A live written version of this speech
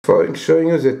Showing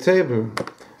you the table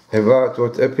about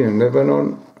what happened in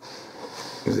Lebanon,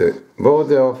 the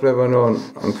border of Lebanon.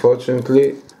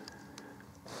 Unfortunately,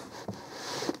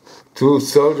 2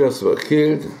 soldiers were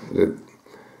killed,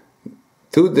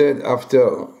 2 dead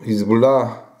after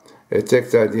HIZBALAH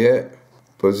attacked IDF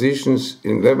positions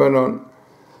in Lebanon,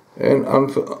 and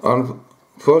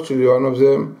unfortunately one of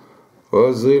them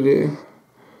was really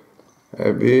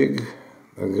a great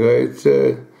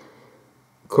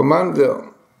commander.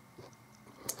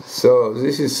 So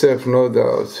this is no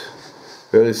doubt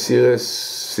very serious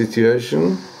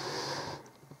situation,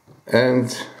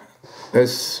 and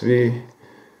as we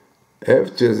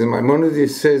have to, as the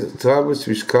Maimonides says, troubles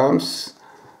which comes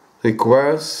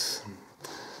requires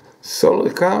soul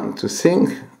calm to think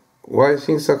why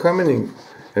things are coming.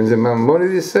 And the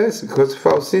Maimonides says, because of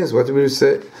our sins, what will you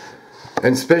say?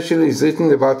 And especially it's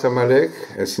written about Amalek,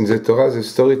 as in the Torah the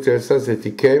story tells us that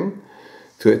he came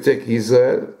to attack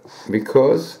Israel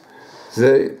because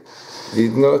they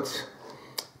did not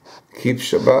keep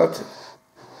Shabbat,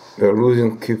 they were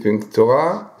losing keeping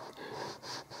Torah,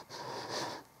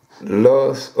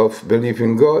 loss of belief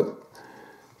in God.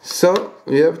 So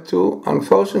we have to,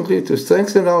 unfortunately, to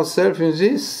strengthen ourselves in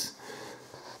this,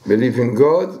 believe in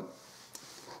God,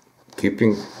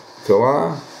 keeping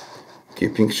Torah,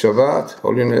 keeping Shabbat,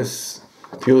 holiness,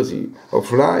 purity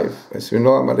of life. As we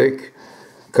know, Amalek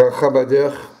Karcha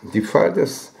Baderech defiled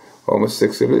us,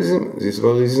 homosexualism. This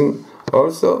was the reason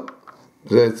also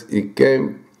that he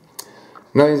came.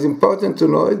 Now it's important to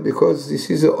know it because this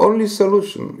is the only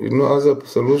solution. There's no other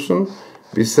solution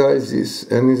besides this,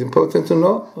 and it's important to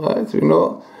know, right? We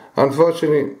know,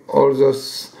 unfortunately, all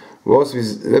those wars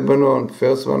with Lebanon,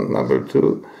 first one, number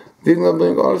 2, did not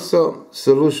bring also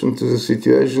solution to the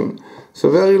situation. So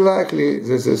very likely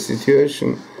that the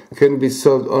situation can be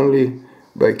solved only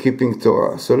by keeping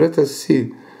Torah. So let us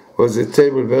see what the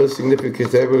table, very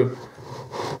significant table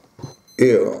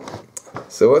here.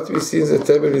 So what we see in the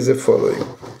table is the following.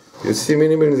 You see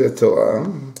minimum in the Torah,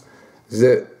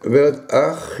 the word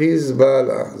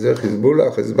HIZBALAH, the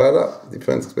HIZBALAH,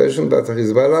 different expression, but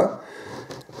HIZBALAH,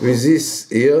 with this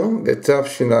here, the Tav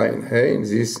Shinayin, hey,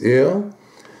 this here,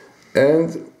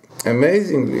 and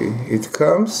amazingly, it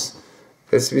comes,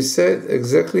 as we said,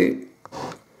 exactly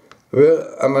where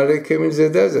Amalek came in the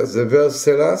desert. The verse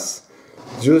tells us,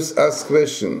 Jews ask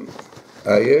question,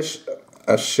 Ayesh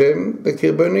Hashem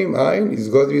bekirbanim, Ayin, is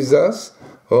God with us,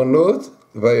 or not?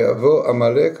 Vayavo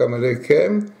Amalek, Amalek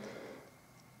came,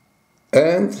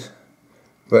 and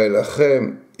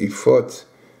Vayelachem, he fought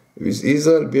with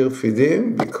Israel,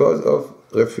 Refidim, because of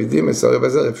Refidim.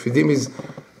 Refidim is,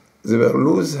 they were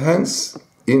loose hands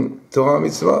in Torah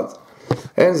mitzvot.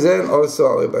 And then also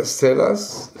our rabbis tell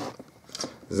us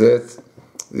that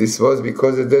this was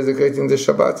because they desecrated the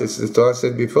Shabbat. As the Torah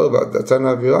said before about Datan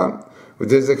Aviram, who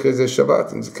desecrated the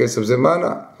Shabbat in the case of the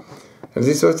manna. And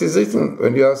this is what is written.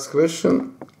 When you ask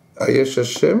question, Ayesh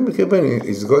Hashem,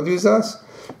 is God with us?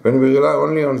 When we rely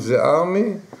only on the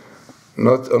army,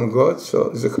 not on God, so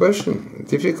it's a question,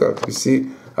 difficult. We see,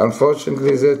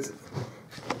 unfortunately, that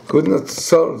could not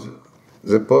solve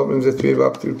the problems that we have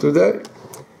up till today.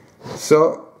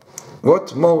 So,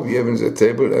 what more we have in the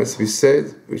table, as we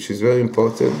said, which is very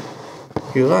important,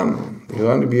 Iran.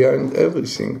 Iran behind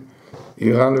everything.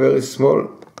 Iran very small,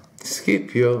 skip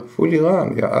here, full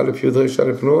Iran. Yeah, Aleph Yud Resh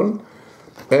Aleph Nun,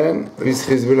 and with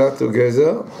HIZBALAH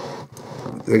together,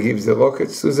 they give the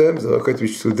rockets to them, the rocket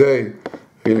which today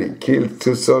really killed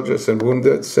 2 soldiers and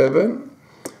wounded 7.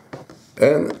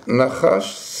 And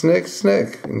Nachash,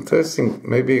 snake. Interesting,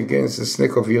 maybe against the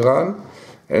snake of Iran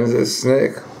and the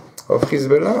snake of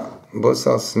HIZBALAH. Both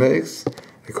are snakes.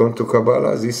 According to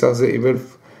Kabbalah, these are the evil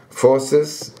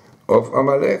forces of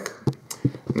Amalek.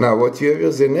 Now, what you have here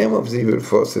is the name of the evil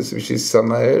forces, which is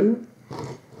Samael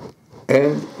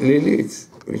and Lilith,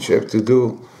 which have to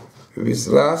do with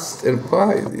lust and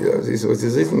pride. You know, this is what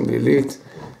is written, Lilith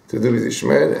to do with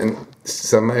Ishmael and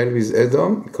Samael with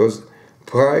Edom, because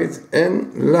pride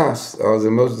and lust are the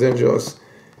most dangerous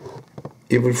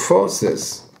evil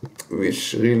forces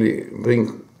which really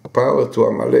bring power to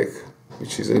Amalek,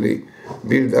 which is really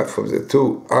built up from the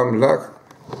 2 Amlak,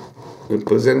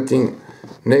 representing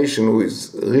nation who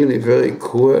is really very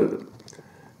cruel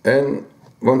and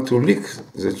want to lick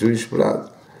the Jewish blood.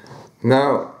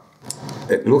 Now,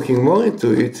 looking more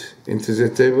into it, into the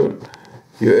table,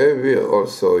 you have here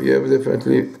also, you have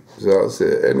definitely, there are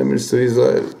the enemies to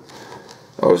Israel,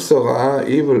 also Ra'ah,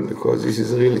 evil, because this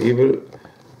is real evil,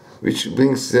 which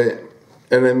brings the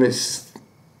enemies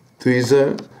to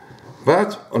Israel.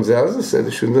 But on the other side,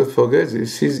 you should not forget,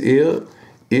 this is here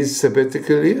is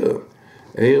sabbatical year,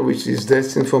 a year which is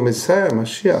destined for Messiah,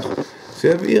 Mashiach. So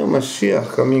you have here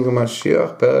Mashiach, coming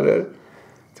Mashiach, parallel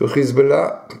to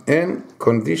HIZBALAH, and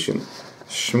condition.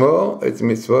 Shmor et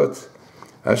mitzvot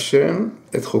Hashem,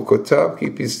 et chukotav,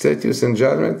 keep his statutes and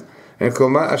judgment, and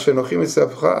koma asher nochim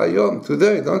etzavcha ayom,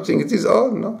 today, don't think it is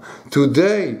old, no?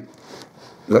 Today,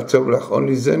 latov lach,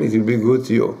 only then it will be good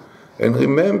to you. And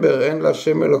remember, en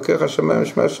Lashem Elokecha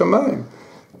shamayim shma shamayim.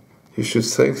 You should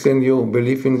strengthen your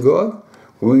belief in God,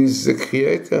 who is the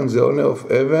creator and the owner of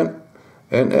heaven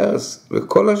and earth,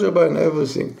 v'kol asher ba and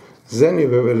everything. Then you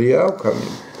have Eliyahu coming,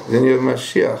 then you have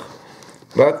Mashiach.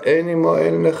 But anymore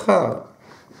en lecha.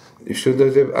 You should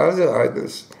not have other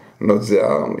idols, not the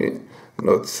army,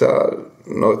 not Tzal,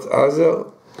 not other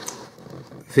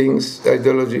things,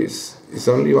 ideologies. It's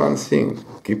only one thing,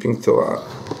 keeping Torah.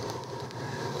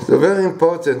 So very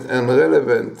important and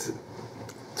relevant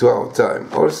to our time.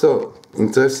 Also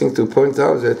interesting to point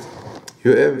out that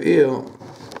you have here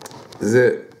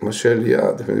the Moshe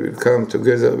Eliyahu, that will come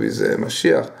together with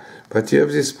Mashiach, but you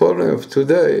have this problem of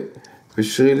today,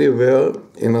 which really were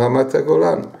in Ramat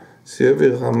HaGolan. So you have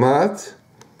here Ramat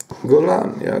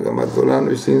Golan, Ramat Golan,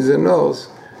 which is in the north,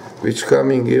 which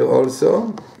coming here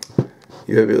also.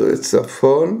 You have here the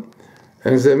Tzafon,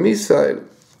 and the missile,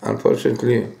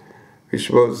 unfortunately,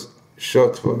 which was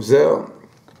shot from there,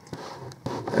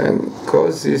 and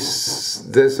caused this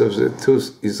death of the 2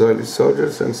 Israeli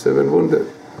soldiers and 7 wounded.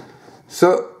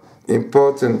 So,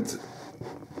 important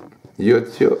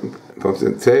YouTube,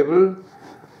 important table,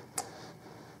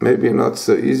 maybe not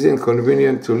so easy and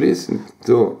convenient to listen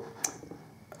to,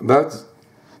 but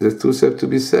the truth have to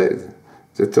be said.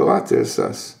 The Torah tells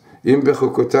us, Im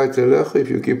bechukotai telechu, if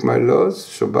you keep my laws,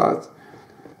 Shabbat,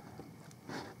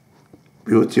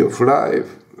 beauty of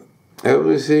life,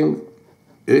 everything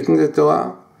written in the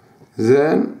Torah,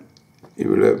 then you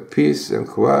will have peace and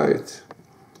quiet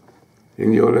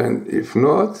in your land. If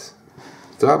not,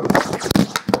 trouble.